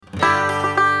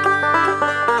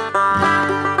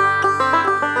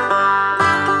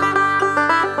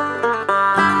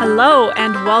Hello,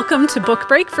 and welcome to Book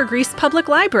Break for Greece Public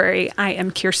Library. I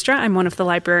am Kirstra. I'm one of the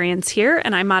librarians here,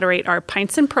 and I moderate our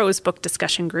Pints and Prose book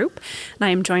discussion group. And I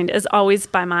am joined, as always,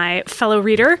 by my fellow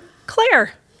reader,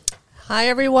 Claire. Hi,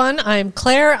 everyone. I'm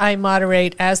Claire. I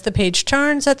moderate As the Page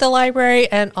Turns at the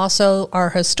library and also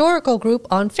our historical group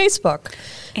on Facebook.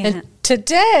 And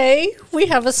today, we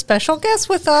have a special guest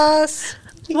with us.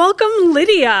 Welcome,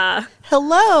 Lydia.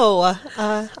 Hello.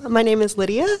 My name is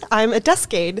Lydia. I'm a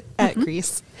desk aide at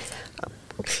Greece.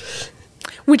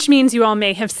 Which means you all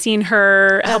may have seen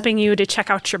her helping you to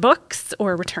check out your books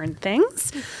or return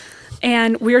things.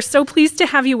 And we are so pleased to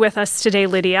have you with us today,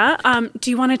 Lydia.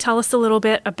 Do you want to tell us a little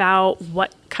bit about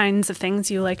what kinds of things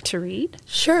you like to read?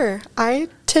 Sure. I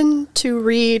tend to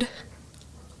read,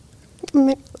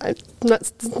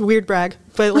 not weird brag,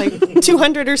 but like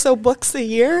 200 or so books a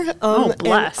year.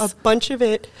 Bless. And a bunch of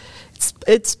it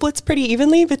splits pretty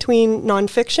evenly between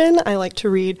nonfiction. I like to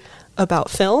read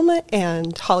about film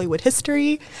and Hollywood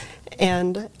history,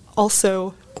 and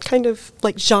also kind of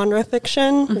like genre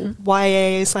fiction,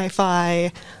 YA,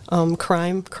 sci-fi,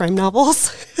 crime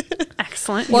novels.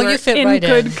 Excellent. Well, you fit in right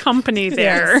good in. company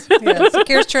there. Yes.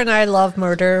 Kirstra and I love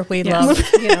murder. We love,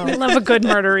 We love a good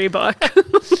murdery book.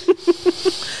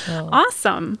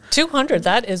 Awesome. 200.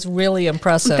 That is really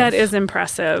impressive. That is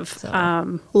impressive.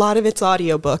 A lot of it's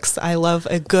audiobooks. I love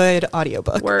a good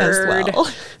audiobook as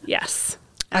well. Yes.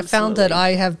 I found that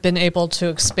I have been able to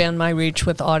expand my reach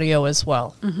with audio as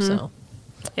well. So,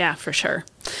 yeah, for sure.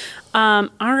 All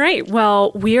right.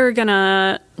 Well, we are going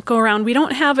to go around. We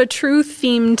don't have a true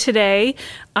theme today,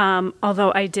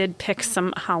 although I did pick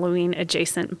some Halloween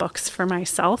adjacent books for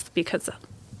myself because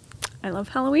I love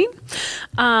Halloween.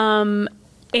 And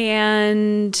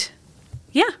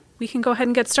yeah, we can go ahead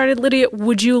and get started. Lydia,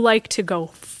 would you like to go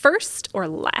first or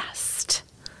last?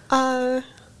 I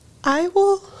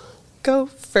will go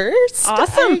first.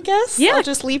 Awesome. I guess. Yeah. I'll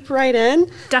just leap right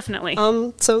in. Definitely.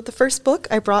 So the first book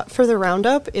I brought for the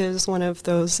roundup is one of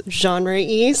those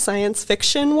genre-y science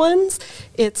fiction ones.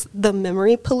 It's The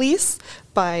Memory Police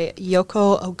by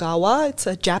Yoko Ogawa. It's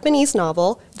a Japanese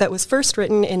novel that was first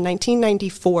written in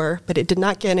 1994, but it did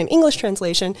not get an English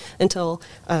translation until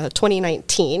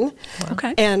 2019. Wow.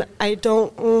 Okay. And I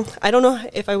don't know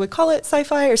if I would call it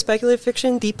sci-fi or speculative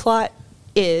fiction. The plot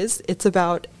it's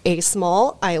about a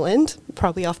small island,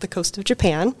 probably off the coast of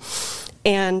Japan,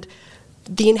 and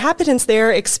the inhabitants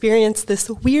there experience this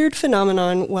weird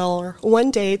phenomenon where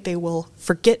one day they will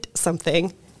forget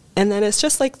something, and then it's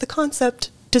just like the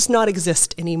concept does not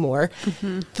exist anymore.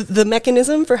 The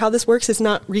mechanism for how this works is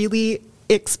not really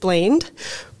explained,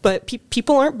 but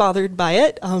people aren't bothered by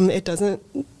it. It doesn't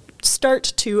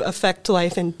start to affect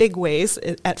life in big ways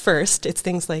at first. It's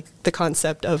things like the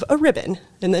concept of a ribbon,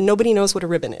 and then nobody knows what a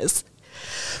ribbon is.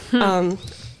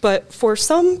 But for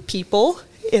some people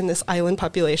in this island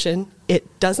population,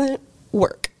 it doesn't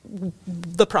work,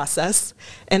 the process.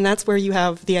 And that's where you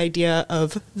have the idea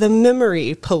of the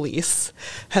memory police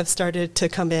have started to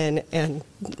come in and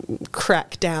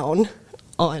crack down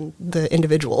on the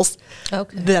individuals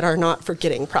that are not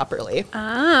forgetting properly.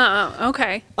 Oh,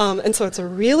 okay. And so it's a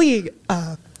really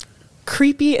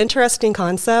creepy, interesting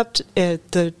concept.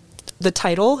 The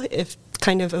title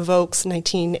kind of evokes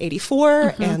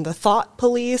 1984 and the thought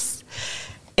police.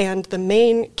 And the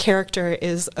main character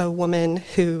is a woman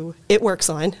who it works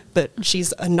on, but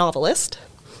she's a novelist.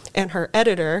 And her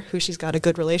editor, who she's got a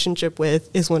good relationship with,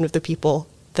 is one of the people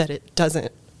that it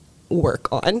doesn't work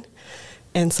on.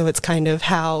 And so it's kind of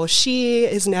how she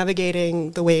is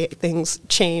navigating the way things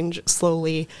change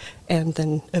slowly, and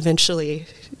then eventually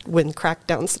when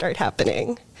crackdowns start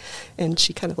happening, and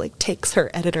she kind of like takes her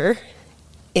editor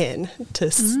in to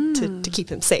keep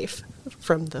him safe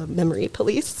from the memory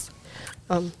police.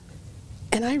 And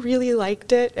I really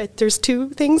liked it. There's two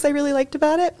things I really liked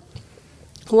about it.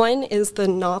 One is the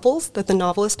novels that the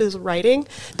novelist is writing.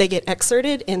 They get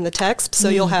excerpted in the text, so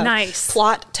you'll have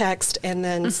plot text and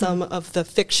then some of the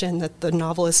fiction that the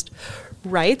novelist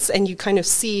writes, and you kind of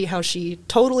see how she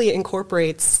totally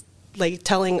incorporates like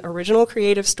telling original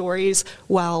creative stories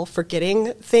while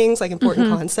forgetting things like important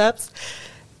concepts.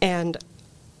 And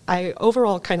I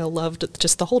overall kind of loved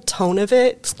just the whole tone of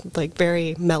it. It's like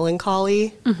very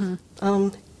melancholy.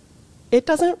 It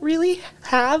doesn't really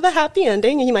have a happy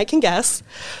ending, you might can guess,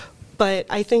 but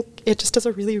I think it just does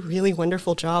a really, really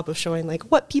wonderful job of showing like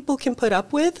what people can put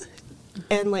up with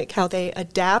and like how they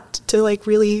adapt to like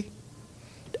really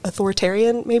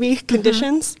authoritarian maybe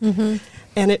conditions.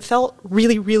 And it felt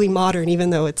really, really modern, even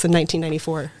though it's a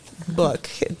 1994 book.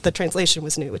 The translation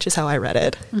was new, which is how I read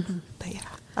it. But yeah,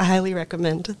 I highly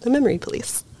recommend The Memory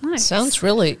Police. Nice. Sounds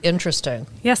really interesting.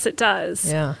 Yes, it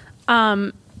does. Yeah.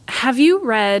 Have you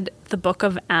read the Book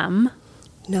of M?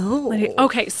 No.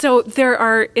 Okay, so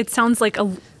it sounds like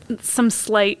some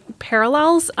slight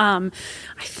parallels. I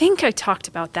think I talked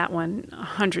about that one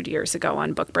 100 years ago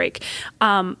on Book Break.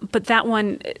 But that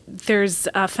one, there's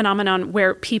a phenomenon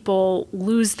where people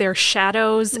lose their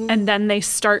shadows and then they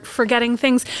start forgetting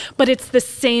things. But it's the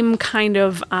same kind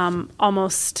of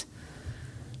almost,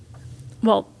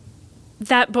 well,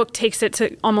 that book takes it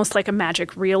to almost like a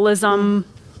magic realism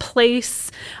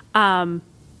place. But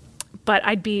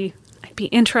I'd be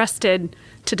interested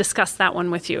to discuss that one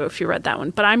with you if you read that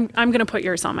one. But I'm going to put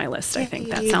yours on my list. I think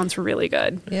that sounds really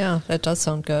good. Yeah, that does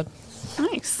sound good.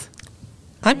 Nice.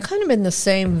 I'm kind of in the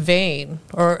same vein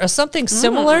or something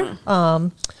similar.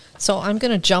 So I'm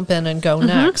going to jump in and go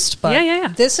next. But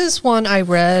Yeah. this is one I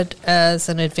read as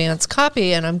an advanced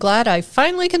copy, and I'm glad I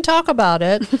finally can talk about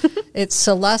it. It's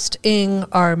Celeste Ng,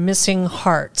 Our Missing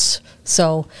Hearts.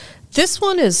 So this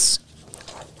one is,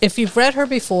 if you've read her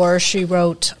before, she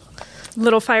wrote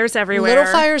Little Fires Everywhere.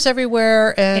 Little Fires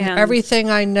Everywhere and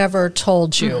Everything I Never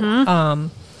Told You.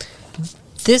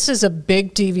 This is a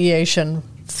big deviation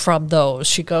from those.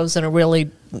 She goes in a really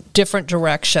different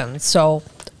direction. So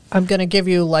I'm going to give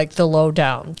you like the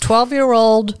lowdown.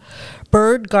 12-year-old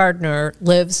Bird Gardner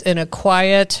lives in a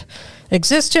quiet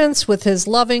existence with his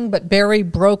loving but very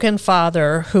broken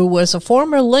father, who was a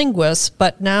former linguist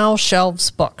but now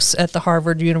shelves books at the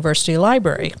Harvard University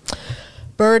Library.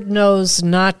 Bird knows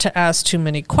not to ask too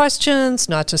many questions,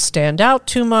 not to stand out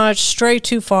too much, stray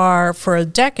too far. For a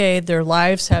decade, their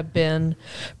lives have been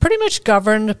pretty much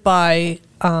governed by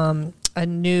a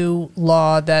new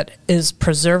law that is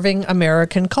preserving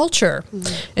American culture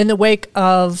in the wake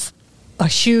of a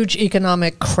huge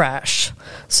economic crash.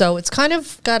 So it's kind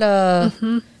of got a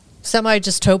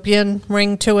semi-dystopian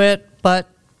ring to it, but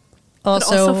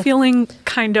also feeling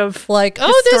kind of like,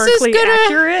 oh, this is historically gonna,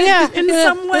 accurate in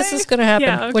some way. This is going to happen,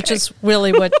 Yeah, okay. which is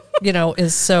really what,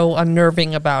 is so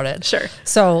unnerving about it. Sure.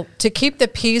 So to keep the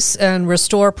peace and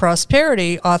restore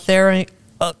prosperity, the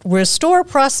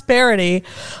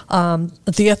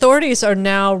authorities are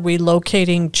now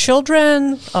relocating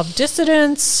children of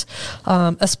dissidents,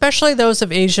 especially those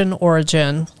of Asian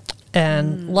origin.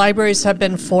 And libraries have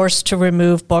been forced to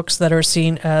remove books that are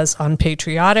seen as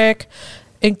unpatriotic,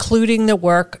 including the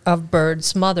work of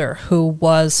Bird's mother, who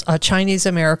was a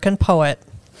Chinese-American poet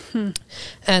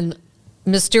and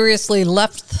mysteriously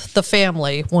left the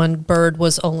family when Bird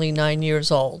was only 9 years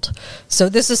old. So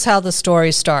this is how the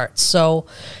story starts. So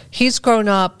he's grown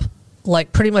up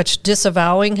like pretty much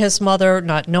disavowing his mother,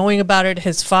 not knowing about it.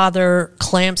 His father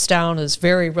clamps down, is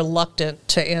very reluctant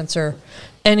to answer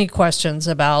any questions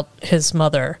about his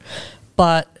mother.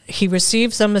 But he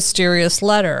receives a mysterious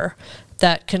letter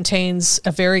that contains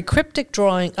a very cryptic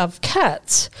drawing of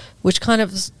cats, which kind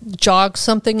of jogs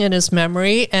something in his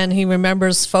memory, and he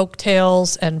remembers folk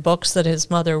tales and books that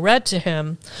his mother read to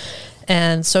him.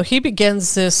 And so he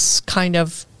begins this kind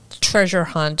of treasure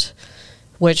hunt,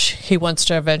 which he wants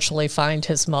to eventually find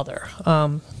his mother.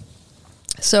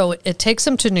 So it takes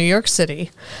him to New York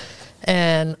City,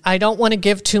 and I don't want to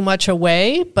give too much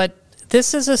away, but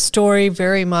this is a story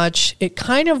very much, it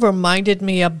kind of reminded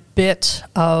me a bit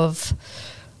of,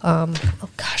 I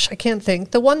can't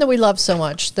think, the one that we love so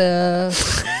much,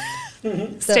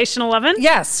 Station 11?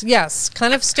 Yes,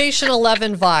 kind of Station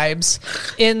 11 vibes,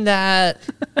 in that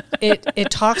it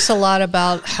talks a lot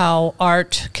about how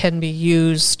art can be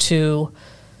used to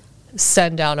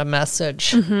send out a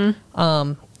message.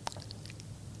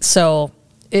 So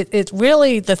it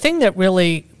really, the thing that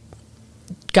really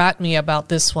got me about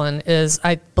this one is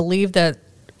I believe that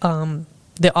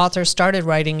the author started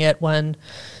writing it when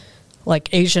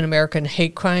like Asian American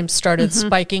hate crimes started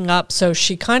spiking up. So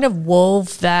she kind of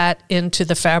wove that into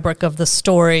the fabric of the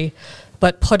story,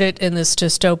 but put it in this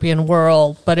dystopian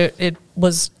world. But it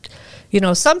was,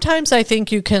 sometimes I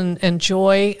think you can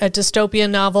enjoy a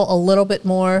dystopian novel a little bit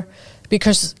more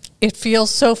because it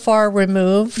feels so far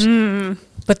removed.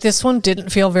 But this one didn't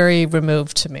feel very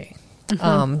removed to me.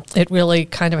 It really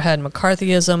kind of had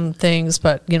McCarthyism things,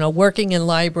 but, working in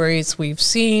libraries, we've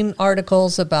seen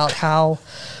articles about how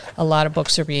a lot of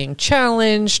books are being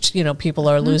challenged. People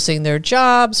are losing their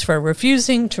jobs for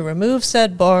refusing to remove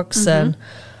said books. And,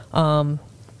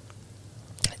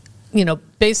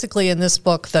 basically in this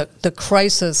book, the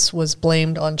crisis was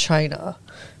blamed on China.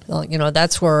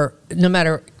 That's where, no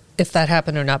matter if that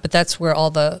happened or not, but that's where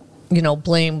all the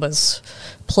blame was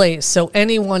placed. So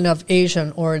anyone of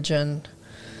Asian origin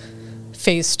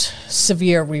faced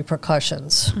severe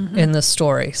repercussions in the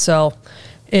story. So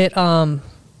it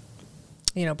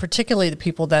particularly the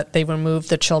people that they removed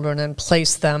the children and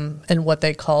placed them in what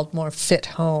they called more fit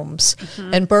homes.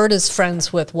 And Bird is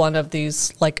friends with one of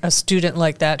these, like a student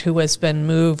like that who has been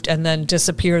moved and then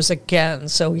disappears again.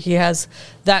 So he has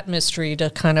that mystery to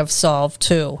kind of solve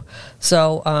too.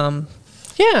 So,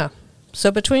 yeah. So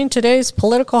between today's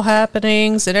political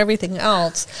happenings and everything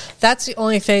else, that's the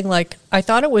only thing, like, I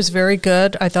thought it was very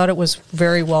good. I thought it was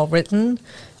very well written.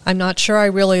 I'm not sure I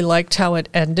really liked how it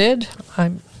ended.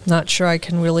 I'm not sure I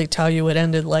can really tell you it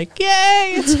ended like,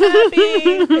 yay, it's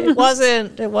happy. It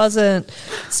wasn't.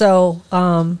 So,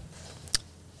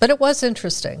 but it was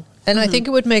interesting. And I think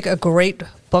it would make a great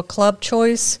book club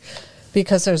choice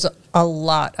because there's a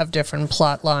lot of different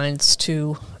plot lines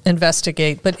to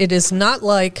investigate. But it is not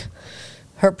like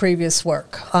her previous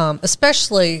work,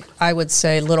 especially, I would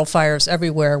say, Little Fires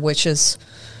Everywhere, which is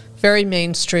very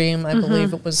mainstream. I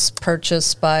believe it was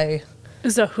purchased by...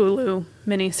 It's a Hulu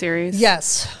miniseries.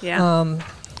 Yes. Yeah.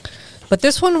 But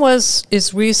this one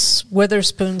is Reese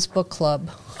Witherspoon's book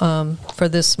club for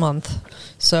this month.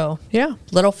 So, yeah,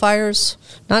 Little Fires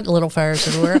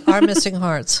Everywhere, Our Missing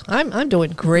Hearts. I'm doing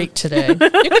great today. You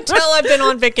can tell I've been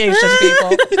on vacation,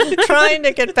 people, trying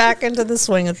to get back into the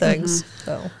swing of things.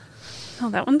 So... Oh,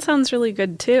 that one sounds really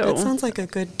good too. It sounds like a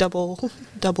good double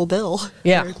bill.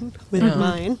 Yeah. With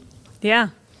mine. Yeah.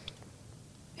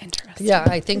 Interesting. Yeah,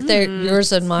 I think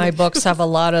yours and my books have a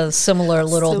lot of similar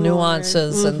little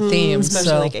nuances and themes.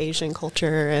 Especially like Asian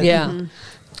culture and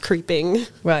creeping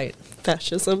right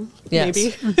fascism, yes.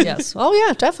 maybe. Yes. Oh,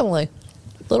 yeah, definitely.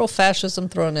 Little fascism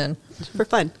thrown in. For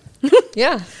fun.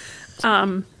 Yeah.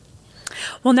 Well,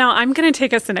 now I'm going to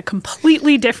take us in a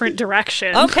completely different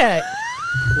direction. Okay.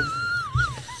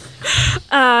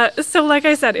 So like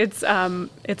I said, it's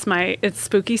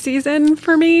spooky season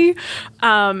for me.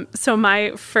 So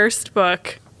my first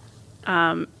book,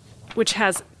 which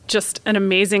has just an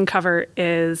amazing cover,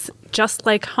 is Just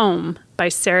Like Home by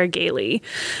Sarah Gailey.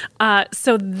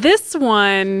 So this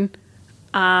one,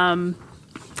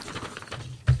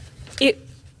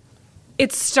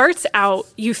 it starts out,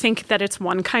 you think that it's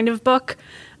one kind of book,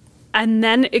 and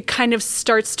then it kind of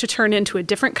starts to turn into a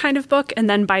different kind of book. And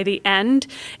then by the end,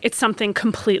 it's something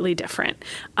completely different.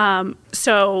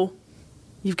 So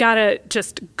you've got to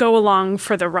just go along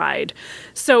for the ride.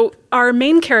 So our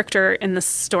main character in this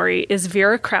story is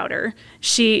Vera Crowder.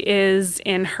 She is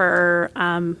in her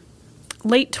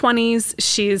late 20s.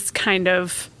 She's kind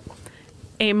of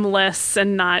aimless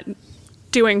and not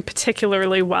doing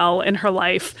particularly well in her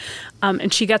life.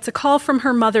 And she gets a call from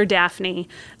her mother, Daphne,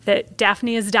 that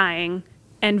Daphne is dying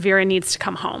and Vera needs to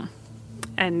come home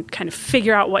and kind of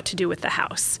figure out what to do with the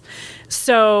house.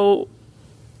 So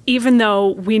even though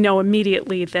we know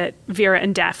immediately that Vera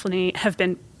and Daphne have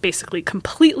been basically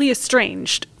completely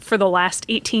estranged for the last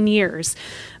 18 years,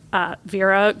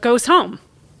 Vera goes home,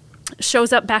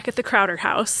 shows up back at the Crowder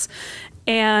house,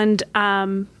 and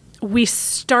we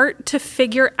start to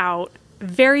figure out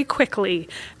very quickly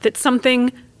that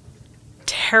something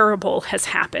terrible has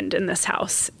happened in this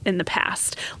house in the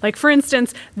past. Like, for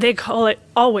instance, they call it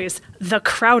always the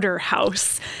Crowder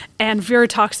house. And Vera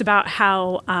talks about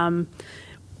how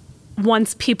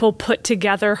once people put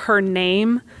together her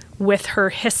name with her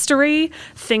history,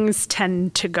 things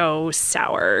tend to go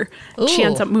sour. Ooh. She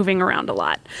ends up moving around a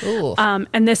lot.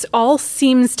 And this all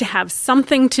seems to have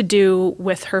something to do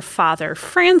with her father,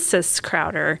 Francis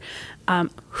Crowder,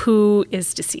 who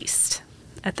is deceased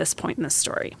at this point in the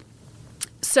story.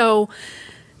 So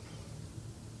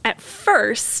at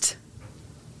first,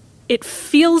 it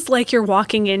feels like you're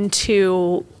walking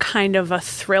into kind of a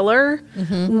thriller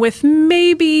with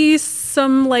maybe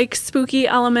some like spooky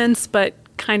elements, but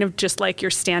kind of just like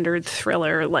your standard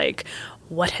thriller, like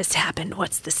what has happened?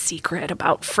 What's the secret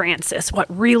about Francis? What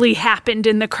really happened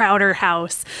in the Crowder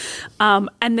house? And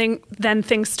then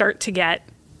things start to get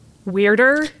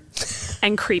weirder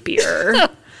and creepier.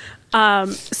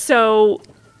 So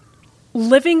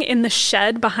living in the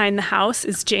shed behind the house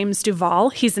is James Duval.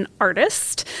 He's an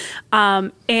artist,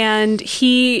 and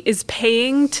he is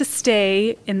paying to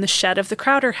stay in the shed of the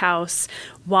Crowder house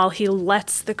while he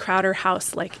lets the Crowder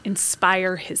house like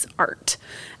inspire his art.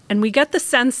 And we get the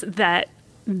sense that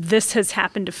this has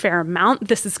happened a fair amount.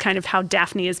 This is kind of how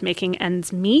Daphne is making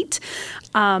ends meet.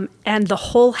 And the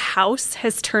whole house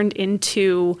has turned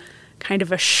into kind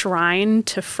of a shrine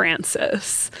to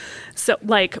Frances. So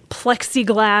like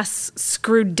plexiglass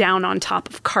screwed down on top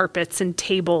of carpets and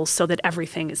tables so that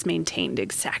everything is maintained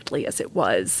exactly as it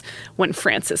was when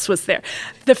Frances was there.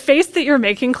 The face that you're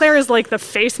making, Claire, is like the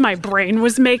face my brain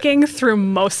was making through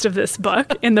most of this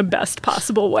book in the best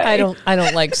possible way. I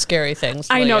don't like scary things.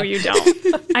 I know Leah. you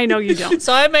don't. I know you don't.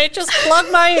 So I may just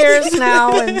plug my ears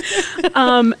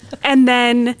now. And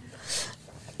then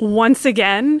once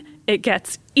again, it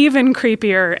gets even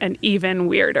creepier and even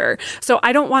weirder. So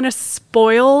I don't want to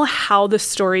spoil how the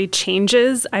story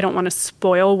changes. I don't want to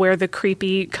spoil where the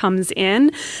creepy comes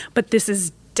in, but this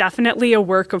is definitely a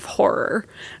work of horror.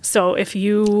 So if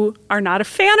you are not a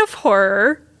fan of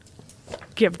horror,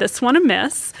 give this one a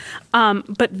miss.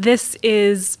 But this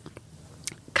is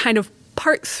kind of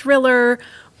part thriller,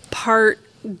 part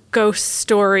ghost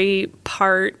story,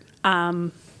 part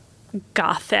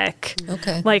gothic.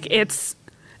 Okay. Like it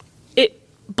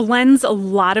blends a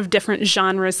lot of different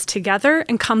genres together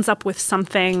and comes up with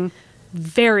something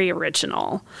very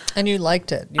original. And you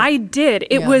liked it. I did.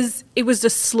 It Yeah. was a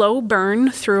slow burn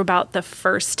through about the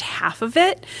first half of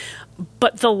it,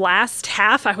 but the last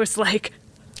half I was like,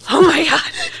 "Oh my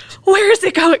god, where is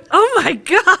it going? Oh my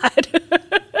god!"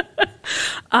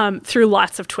 Through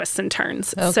lots of twists and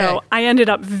turns. Okay. So I ended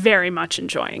up very much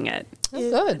enjoying it. Oh,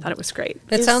 good. I thought it was great.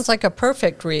 It sounds like a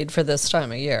perfect read for this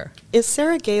time of year. Is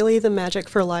Sarah Gailey the Magic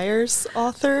for Liars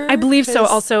author? I believe so. 'Cause-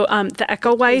 Also, The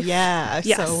Echo Wife. Yeah,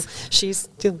 Yes. so she's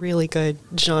a really good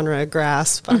genre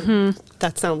grasp.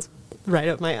 That sounds right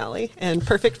up my alley and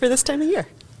perfect for this time of year.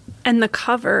 And the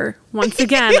cover, once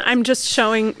again, I'm just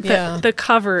showing Yeah. the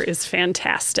cover is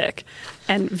fantastic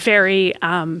and very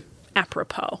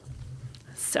apropos.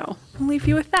 So I'll leave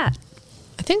you with that.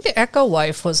 I think The Echo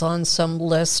Wife was on some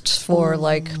list for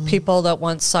like people that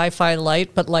want sci-fi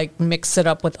light, but like mix it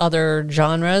up with other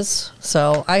genres.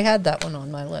 So I had that one on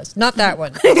my list. Not that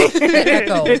one. The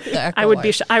Echo I would be.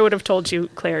 Wife. I would have told you,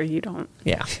 Claire. You don't.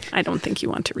 Yeah. I don't think you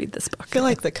want to read this book. I feel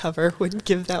like the cover would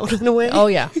give that one away. Oh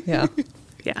yeah, yeah.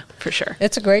 Yeah, for sure.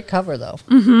 It's a great cover though.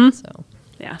 Mm-hmm. So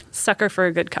Yeah, sucker for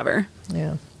a good cover.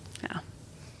 yeah. Yeah.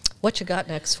 What you got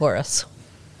next for us?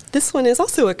 This one is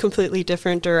also a completely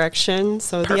different direction.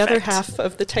 So the other Perfect. half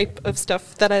of the type of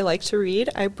stuff that I like to read,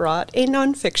 I brought a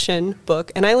nonfiction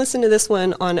book, and I listened to this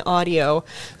one on audio,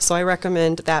 so I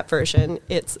recommend that version.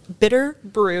 It's Bitter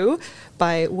Brew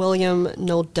by William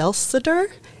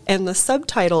Noldelseder, and the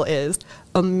subtitle is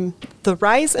The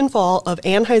Rise and Fall of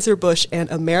Anheuser-Busch and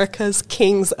America's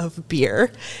Kings of Beer.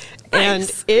 And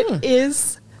Nice. it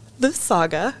is the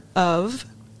saga of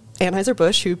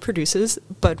Anheuser-Busch, who produces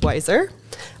Budweiser.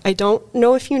 I don't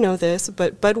know if you know this,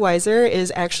 but Budweiser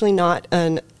is actually not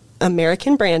an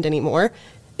American brand anymore.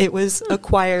 It was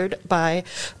acquired by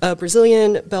a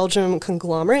Brazilian-Belgium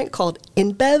conglomerate called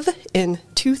InBev in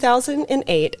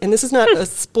 2008. And this is not a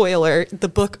spoiler. The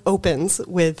book opens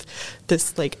with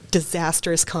this like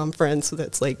disastrous conference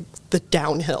that's like the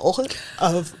downhill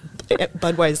of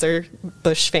Budweiser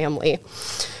Busch family.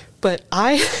 But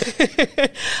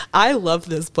I love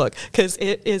this book because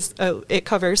it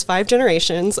covers 5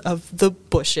 generations of the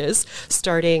Bushes,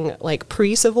 starting like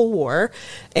pre-Civil War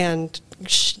and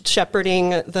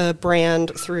shepherding the brand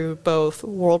through both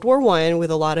World War I with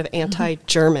a lot of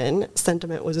anti-German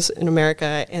sentiment was in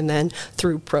America, and then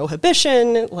through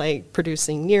Prohibition, like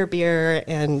producing near beer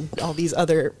and all these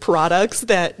other products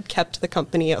that kept the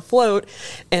company afloat.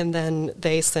 And then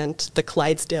they sent the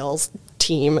Clydesdales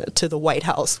team to the White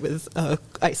House with a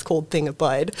ice cold thing of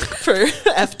Bud for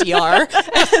FDR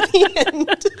at the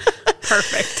end.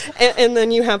 Perfect. And then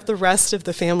you have the rest of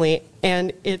the family,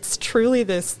 and it's truly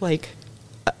this like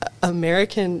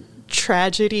American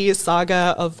tragedy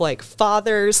saga of like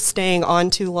fathers staying on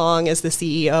too long as the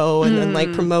CEO and then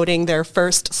like promoting their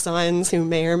first sons who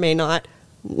may or may not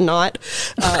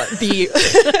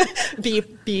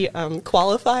be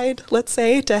qualified, let's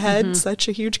say, to head such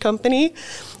a huge company.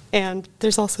 And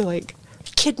there's also like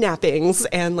kidnappings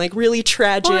and like really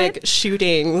tragic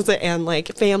shootings and like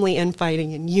family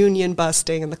infighting and union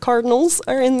busting, and the Cardinals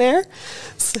are in there.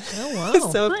 So, Oh, wow.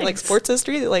 so Nice. like sports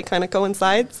history that like kind of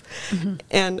coincides.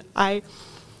 And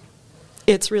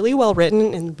it's really well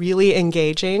written and really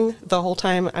engaging. The whole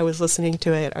time I was listening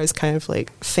to it, I was kind of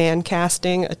like fan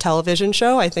casting a television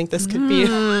show. I think this could be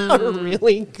a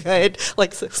really good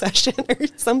like Succession or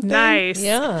something. Nice.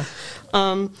 Yeah.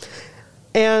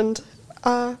 And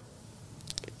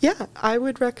yeah, I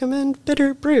would recommend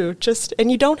Bitter Brew.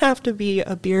 And you don't have to be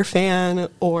a beer fan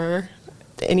or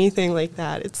anything like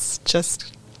that. It's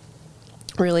just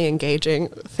really engaging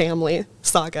family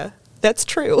saga. That's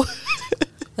true.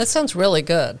 That sounds really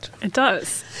good. It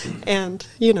does. And,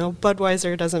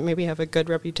 Budweiser doesn't maybe have a good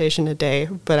reputation today,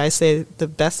 but I say the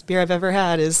best beer I've ever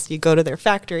had is you go to their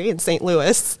factory in St.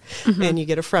 Louis and you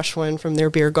get a fresh one from their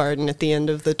beer garden at the end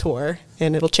of the tour,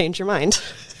 and it'll change your mind.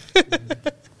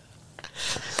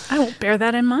 I will bear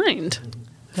that in mind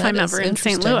if I'm ever in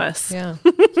St. Louis. Yeah.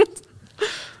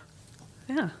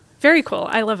 Yeah. Very cool.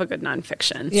 I love a good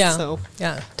nonfiction. Yeah. So-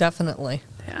 Yeah, definitely.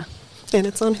 Yeah. And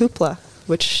it's on Hoopla,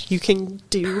 which you can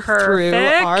do through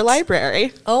Perfect. our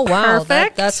library. Oh wow,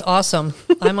 Perfect. that's awesome.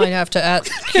 I might have to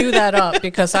cue that up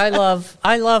because I love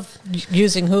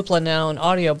using Hoopla now in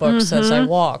audiobooks as I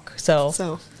walk.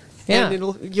 So yeah.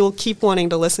 And you'll keep wanting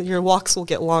to listen. Your walks will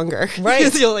get longer. Right.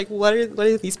 Because you're like, what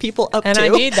are these people up and to? I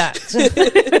need that.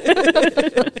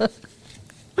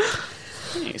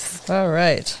 Nice. All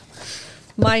right.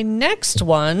 My next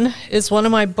one is one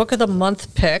of my Book of the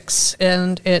Month picks,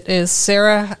 and it is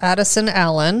Sarah Addison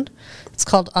Allen. It's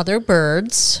called Other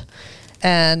Birds.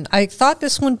 And I thought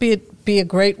this would be a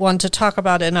great one to talk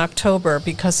about in October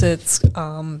because it's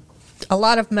a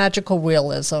lot of magical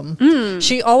realism.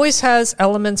 She always has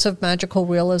elements of magical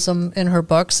realism in her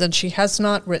books, and she has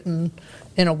not written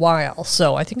in a while.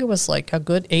 So I think it was like a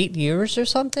good 8 years or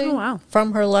something Oh, wow.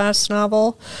 from her last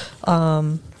novel.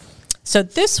 So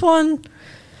this one,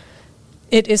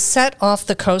 it is set off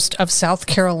the coast of South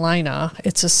Carolina.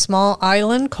 It's a small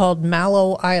island called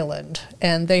Mallow Island,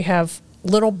 and they have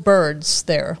little birds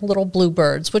there, little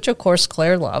bluebirds, which of course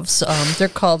Claire loves. They're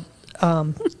called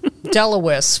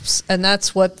Delawisps, and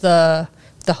that's what the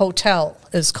hotel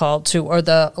is called too, or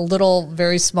the little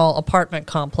very small apartment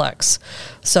complex.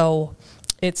 So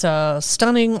it's a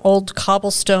stunning old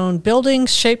cobblestone building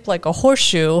shaped like a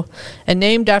horseshoe and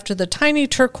named after the tiny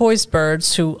turquoise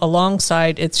birds who,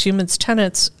 alongside its human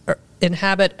tenants,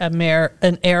 inhabit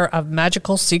an air of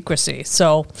magical secrecy.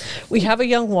 So we have a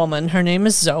young woman, her name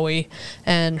is Zoe,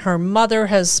 and her mother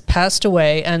has passed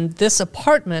away, and this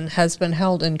apartment has been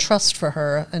held in trust for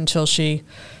her until she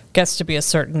gets to be a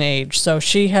certain age. So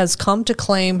she has come to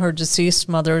claim her deceased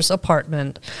mother's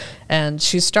apartment, and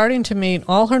she's starting to meet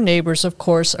all her neighbors, of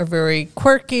course, are very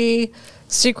quirky,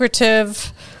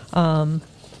 secretive.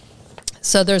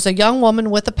 So there's a young woman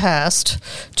with a past,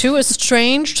 two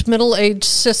estranged middle-aged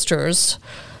sisters,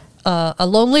 a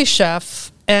lonely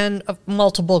chef, and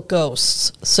multiple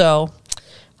ghosts. So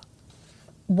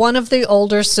one of the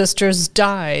older sisters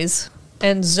dies,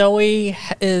 and Zoe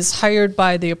is hired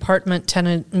by the apartment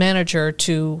tenant manager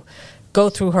to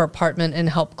go through her apartment and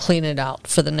help clean it out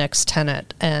for the next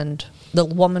tenant. And the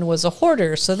woman was a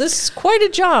hoarder, so this is quite a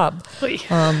job. Oy.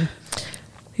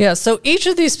 Yeah, so each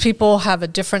of these people have a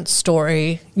different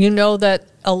story. You know that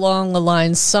along the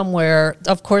line somewhere,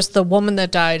 of course, the woman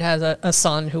that died has a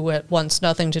son who wants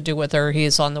nothing to do with her.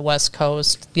 He's on the West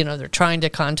Coast. They're trying to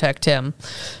contact him.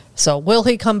 So will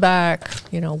he come back?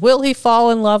 Will he fall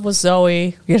in love with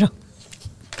Zoe? Yeah.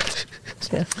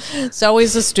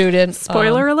 Zoe's a student.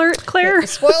 Spoiler alert, Claire.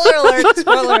 Spoiler alert,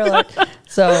 spoiler alert.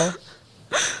 So,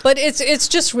 but it's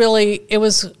just really, it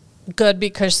was good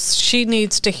because she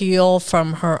needs to heal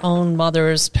from her own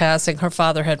mother's passing. Her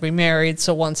father had remarried,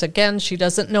 so once again, she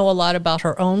doesn't know a lot about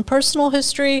her own personal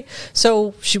history.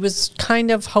 So she was kind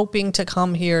of hoping to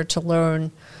come here to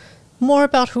learn more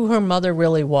about who her mother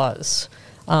really was.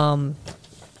 And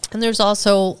there's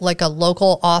also like a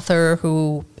local author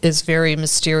who is very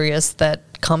mysterious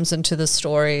that comes into the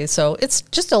story. So it's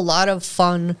just a lot of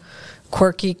fun,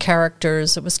 quirky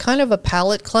characters. It was kind of a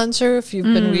palate cleanser if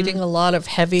you've been reading a lot of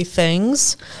heavy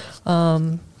things.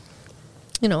 And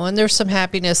there's some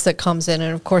happiness that comes in.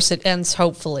 And, of course, it ends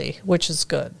hopefully, which is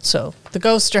good. So the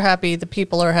ghosts are happy. The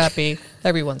people are happy.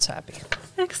 Everyone's happy.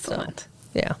 Excellent. So,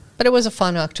 yeah. But it was a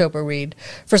fun October read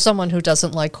for someone who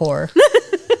doesn't like horror.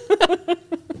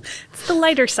 It's the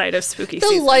lighter side of spooky The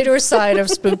season. lighter side of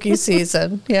spooky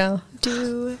season. Yeah.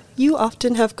 Do you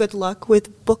often have good luck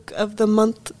with Book of the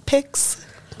Month picks?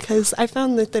 Because I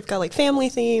found that they've got like family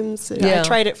themes. Yeah. I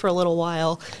tried it for a little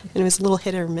while, and it was a little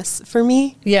hit or miss for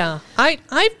me. Yeah.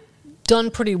 I've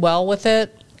done pretty well with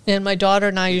it. And my daughter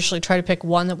and I usually try to pick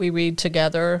one that we read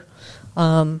together.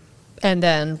 And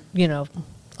then,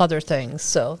 other things.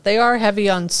 So they are heavy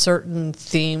on certain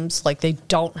themes. Like they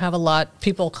don't have a lot.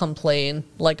 People complain.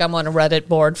 Like I'm on a Reddit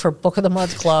board for Book of the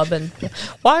Month Club, and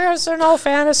why is there no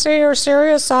fantasy or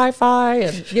serious sci-fi?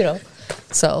 And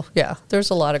so yeah, there's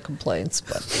a lot of complaints.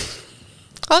 But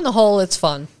on the whole, it's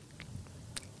fun.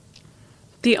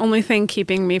 The only thing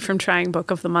keeping me from trying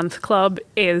Book of the Month Club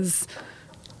is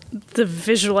the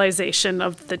visualization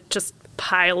of the just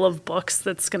pile of books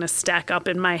that's going to stack up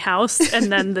in my house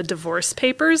and then the divorce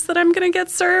papers that I'm going to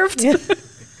get served. Yeah.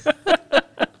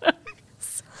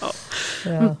 So,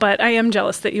 Yeah. But I am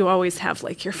jealous that you always have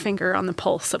like your finger on the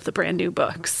pulse of the brand new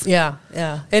books. Yeah,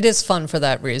 yeah. It is fun for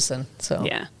that reason. So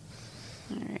Yeah.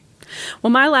 All right.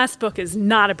 Well, my last book is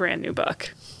not a brand new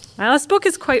book. My last book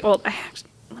is quite old.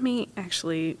 Let me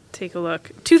actually take a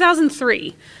look.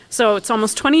 2003. So it's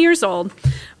almost 20 years old,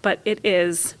 but it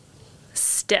is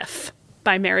Stiff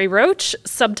by Mary Roach,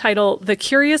 subtitle The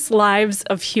Curious Lives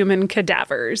of Human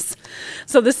Cadavers.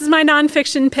 So this is my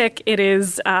nonfiction pick. It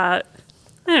is, I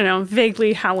don't know,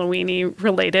 vaguely Halloween-y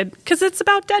related because it's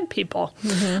about dead people.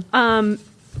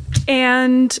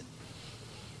 And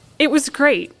it was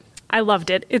great. I loved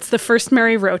it. It's the first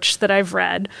Mary Roach that I've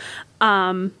read.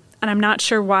 And I'm not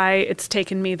sure why it's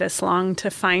taken me this long to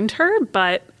find her,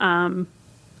 but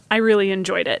I really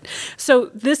enjoyed it. So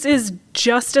this is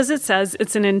just as it says.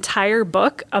 It's an entire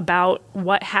book about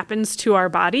what happens to our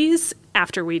bodies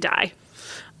after we die.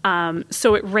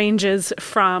 So it ranges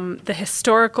from the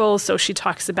historical. So she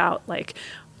talks about like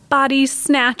body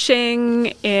snatching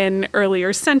in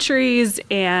earlier centuries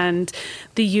and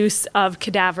the use of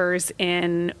cadavers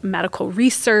in medical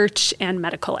research and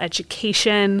medical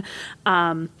education.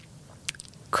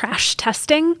 Crash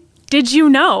testing. Did you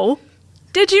know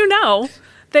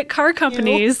that car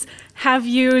companies have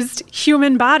used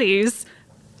human bodies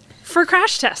for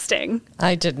crash testing?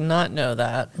 I did not know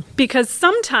that. Because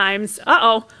sometimes,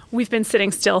 we've been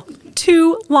sitting still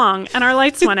too long and our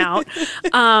lights went out.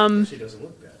 She doesn't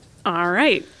look bad. All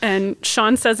right. And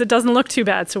Sean says it doesn't look too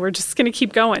bad, so we're just going to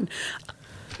keep going.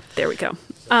 There we go.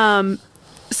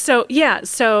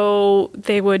 So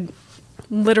they would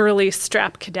literally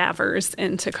strap cadavers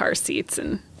into car seats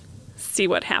and see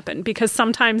what happened, because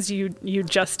sometimes you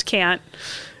just can't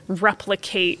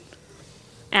replicate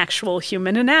actual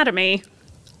human anatomy.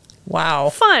 Wow.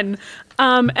 Fun.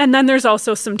 And then there's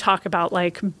also some talk about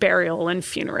like burial and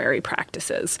funerary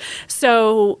practices.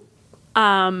 So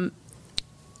the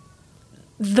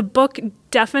book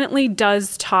definitely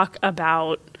does talk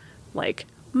about like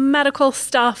medical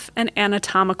stuff and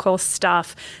anatomical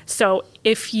stuff. So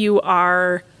if you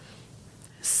are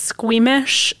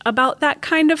squeamish about that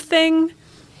kind of thing,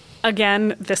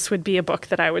 again, this would be a book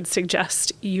that I would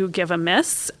suggest you give a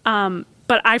miss.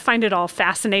 But I find it all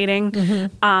fascinating.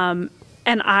 And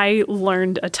I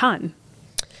learned a ton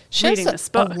reading this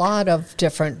book. A lot of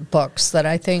different books that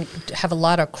I think have a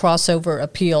lot of crossover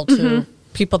appeal to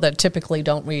people that typically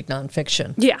don't read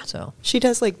nonfiction. Yeah. So She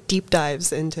does like deep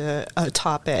dives into a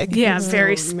topic. Yeah,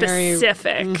 very So Mary-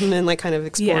 specific. and like kind of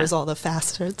explores Yeah. all the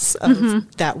facets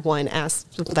of that one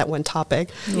topic.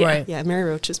 Yeah. Right. Yeah, Mary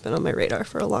Roach has been on my radar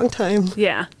for a long time.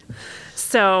 Yeah.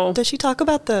 So Does she talk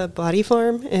about the body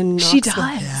farm in she Knoxville?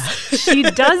 does. She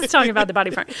does talk about the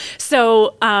body farm.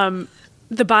 So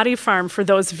the body farm, for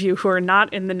those of you who are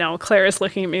not in the know, Claire is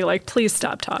looking at me like, please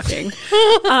stop talking,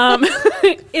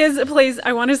 is a place,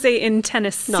 I want to say in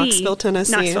Tennessee. Knoxville,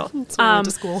 Tennessee. Knoxville. That's where I went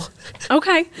to school.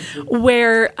 Okay.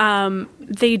 Where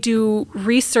they do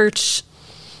research,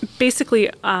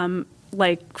 basically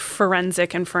like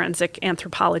forensic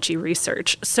anthropology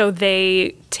research. So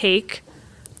they take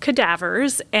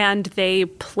cadavers and they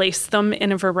place them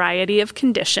in a variety of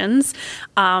conditions,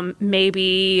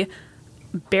 maybe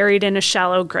buried in a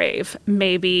shallow grave,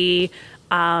 maybe,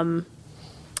 I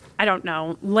don't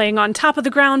know, laying on top of the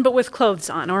ground but with clothes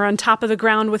on, or on top of the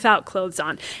ground without clothes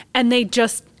on. And they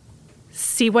just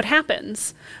see what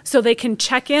happens. So they can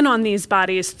check in on these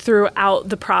bodies throughout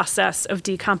the process of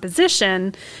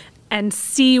decomposition and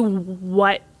see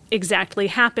what exactly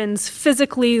happens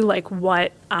physically, like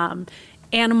what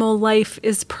animal life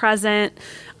is present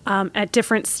at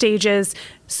different stages,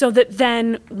 so that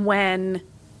then when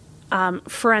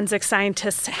forensic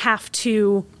scientists have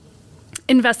to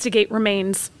investigate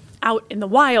remains out in the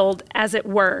wild, as it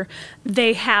were,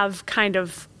 they have kind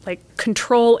of like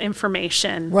control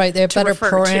information. right, they have to better refer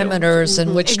to. parameters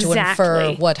in which to infer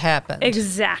Exactly. what happened.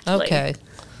 Exactly. Okay.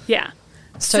 Yeah.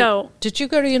 So, did you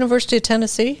go to University of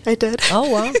Tennessee? I did. Oh,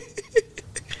 wow.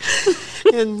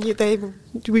 And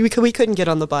we couldn't get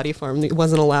on the body farm. It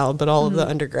wasn't allowed, but all of the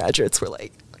undergraduates were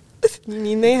like, you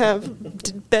mean they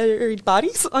have buried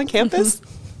bodies on campus?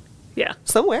 Yeah.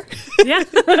 Somewhere. Yeah.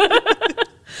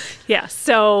 Yeah.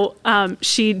 So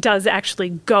she does actually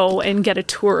go and get a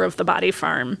tour of the body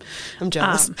farm. I'm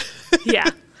jealous.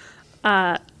 Yeah.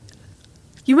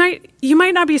 You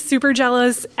might not be super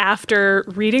jealous after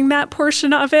reading that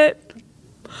portion of it.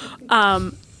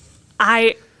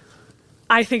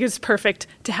 I think it's perfect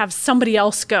to have somebody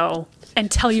else go and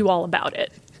tell you all about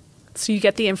it, so you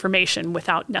get the information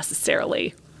without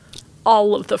necessarily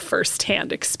all of the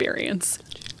firsthand experience.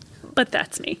 But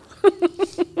that's me.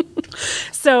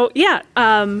 So yeah,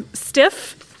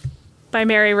 Stiff by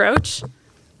Mary Roach.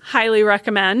 highly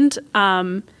recommend.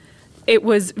 It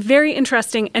was very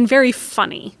interesting and very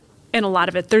funny in a lot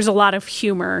of it. There's a lot of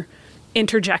humor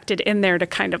interjected in there to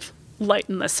kind of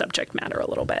lighten the subject matter a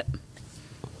little bit.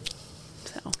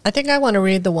 So I think I want to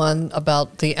read the one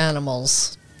about the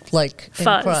animals, like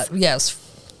Fuzz. yes,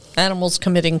 animals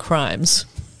committing crimes.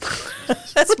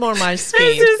 That's more my I was speed.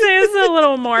 going to say it's a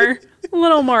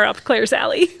little more up Claire's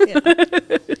alley.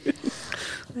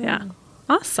 Yeah.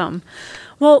 Awesome.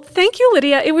 Well, thank you,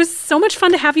 Lydia. It was so much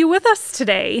fun to have you with us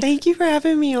today. Thank you for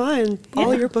having me on.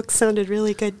 All your books sounded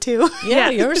really good too. Yeah,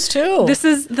 yours too. This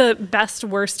is the best,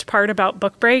 worst part about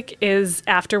Book Break is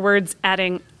afterwards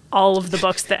adding all of the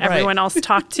books that everyone else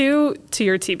talked to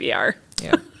your TBR.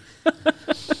 Yeah.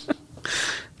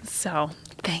 So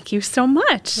thank you so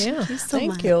much. Yeah.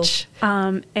 Thank you so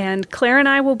much. And Claire and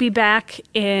I will be back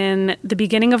in the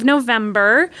beginning of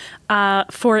November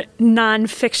for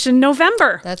Nonfiction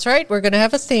November. That's right. We're going to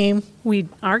have a theme. We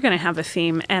are going to have a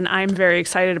theme, and I'm very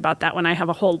excited about that when I have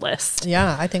a whole list.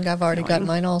 Yeah, I think I've already got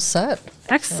mine all set.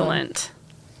 Excellent.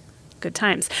 Good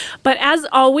times. But as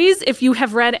always, if you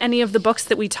have read any of the books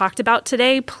that we talked about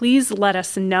today, please let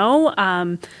us know.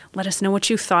 Let us know what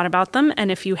you thought about them.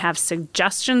 And if you have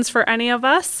suggestions for any of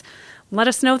us, let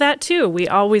us know that too. We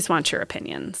always want your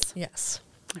opinions. Yes.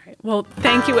 All right. Well,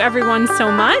 thank you everyone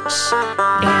so much.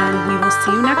 And we will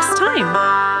see you next time.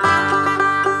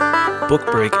 Book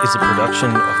Break is a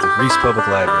production of the Greece Public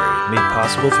Library, made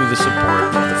possible through the support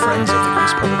of the Friends of the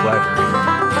Greece Public Library.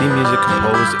 Theme music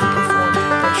composed and performed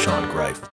by Sean Greif.